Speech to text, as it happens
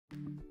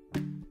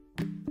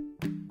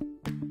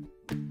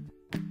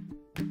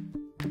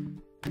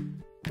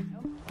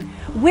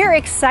We're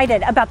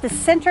excited about the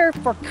Center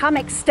for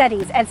Comic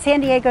Studies at San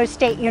Diego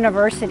State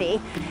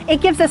University. It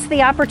gives us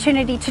the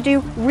opportunity to do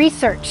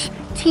research,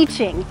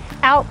 teaching,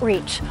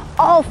 outreach,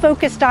 all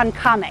focused on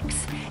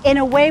comics in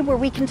a way where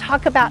we can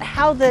talk about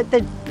how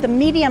the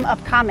medium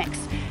of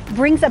comics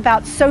brings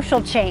about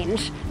social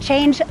change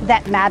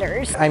that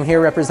matters. I'm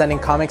here representing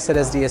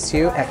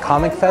Comics.SDSU at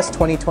Comic Fest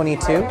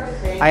 2022.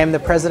 I am the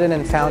president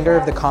and founder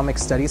of the Comic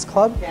Studies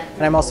Club,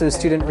 and I'm also a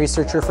student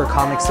researcher for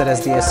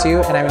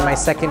Comics.SDSU, and I'm in my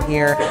second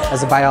year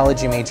as a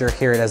biology major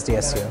here at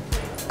SDSU.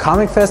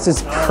 Comic Fest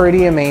is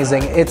pretty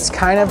amazing. It's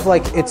kind of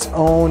like its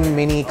own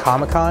mini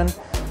Comic-Con.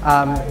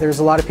 There's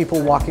a lot of people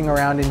walking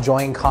around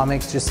enjoying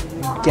comics, just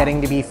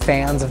getting to be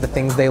fans of the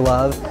things they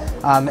love,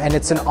 and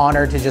it's an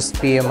honor to just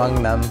be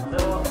among them.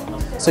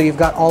 So you've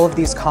got all of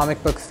these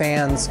comic book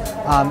fans,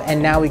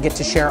 and now we get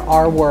to share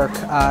our work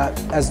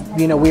as,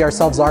 you know, we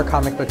ourselves are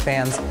comic book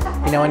fans,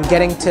 you know, and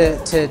getting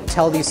to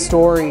tell these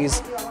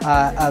stories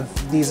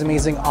of these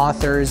amazing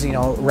authors, you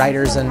know,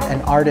 writers and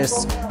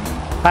artists.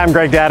 Hi, I'm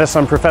Greg Daddis.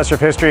 I'm Professor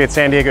of History at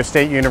San Diego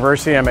State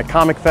University. I'm at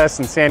Comic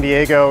Fest in San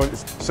Diego.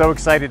 So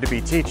excited to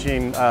be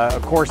teaching a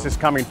course this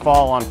coming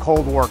fall on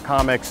Cold War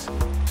comics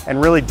and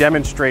really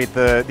demonstrate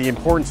the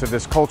importance of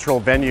this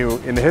cultural venue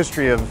in the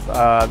history of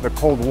the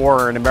Cold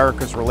War and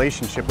America's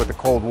relationship with the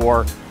Cold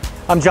War.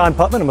 I'm John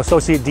Putman. I'm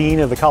Associate Dean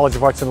of the College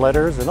of Arts and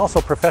Letters and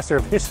also Professor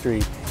of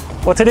History.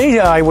 Well, today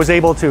I was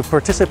able to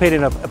participate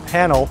in a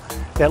panel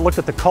that looked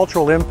at the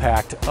cultural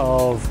impact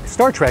of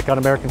Star Trek on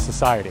American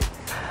society.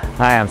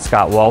 Hi, I'm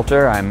Scott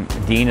Walter. I'm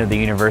Dean of the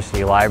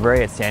University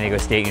Library at San Diego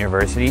State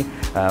University,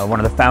 one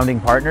of the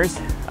founding partners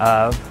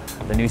of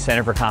the new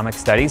Center for Comic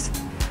Studies.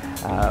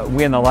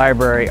 We in the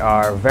library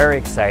are very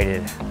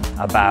excited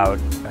about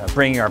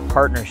bringing our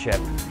partnership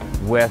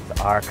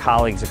with our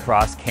colleagues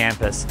across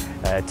campus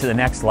to the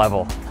next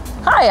level.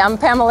 Hi, I'm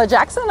Pamela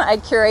Jackson. I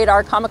curate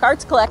our comic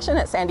arts collection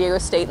at San Diego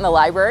State in the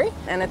library,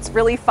 and it's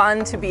really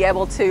fun to be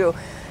able to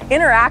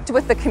interact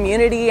with the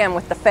community and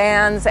with the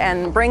fans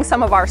and bring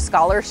some of our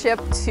scholarship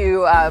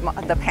to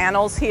the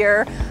panels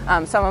here.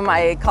 Some of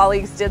my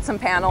colleagues did some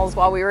panels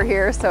while we were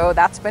here, so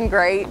that's been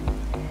great.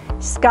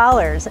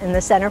 Scholars in the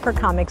Center for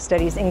Comic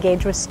Studies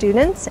engage with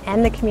students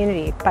and the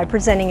community by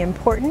presenting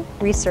important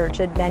research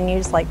at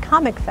venues like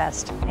Comic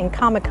Fest and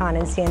Comic-Con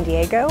in San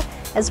Diego,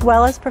 as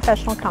well as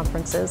professional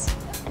conferences.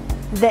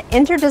 The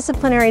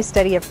interdisciplinary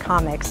study of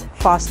comics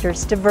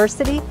fosters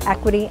diversity,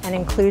 equity, and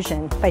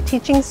inclusion by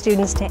teaching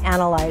students to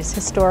analyze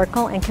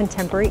historical and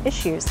contemporary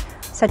issues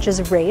such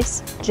as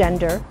race,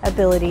 gender,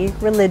 ability,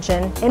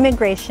 religion,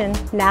 immigration,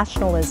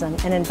 nationalism,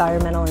 and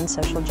environmental and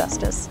social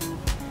justice.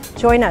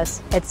 Join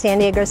us at San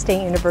Diego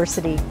State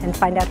University and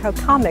find out how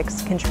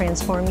comics can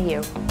transform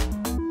you.